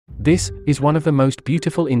This is one of the most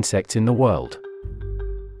beautiful insects in the world.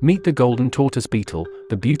 Meet the golden tortoise beetle,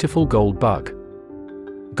 the beautiful gold bug.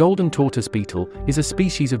 Golden tortoise beetle is a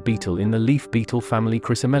species of beetle in the leaf beetle family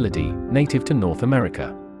Chrysomelidae, native to North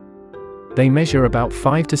America. They measure about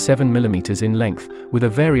 5 to 7 millimeters in length, with a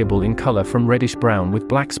variable in color from reddish-brown with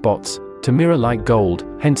black spots, to mirror-like gold,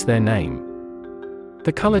 hence their name.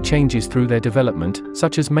 The color changes through their development,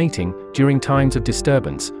 such as mating, during times of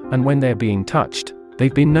disturbance, and when they're being touched.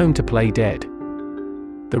 They've been known to play dead.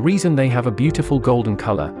 The reason they have a beautiful golden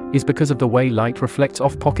color is because of the way light reflects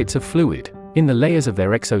off pockets of fluid in the layers of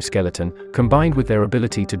their exoskeleton. Combined with their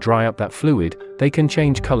ability to dry up that fluid, they can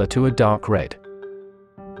change color to a dark red.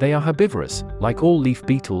 They are herbivorous. Like all leaf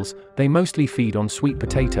beetles, they mostly feed on sweet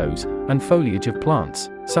potatoes and foliage of plants,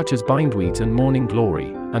 such as bindweeds and morning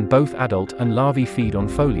glory, and both adult and larvae feed on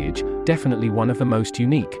foliage, definitely one of the most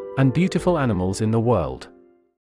unique and beautiful animals in the world.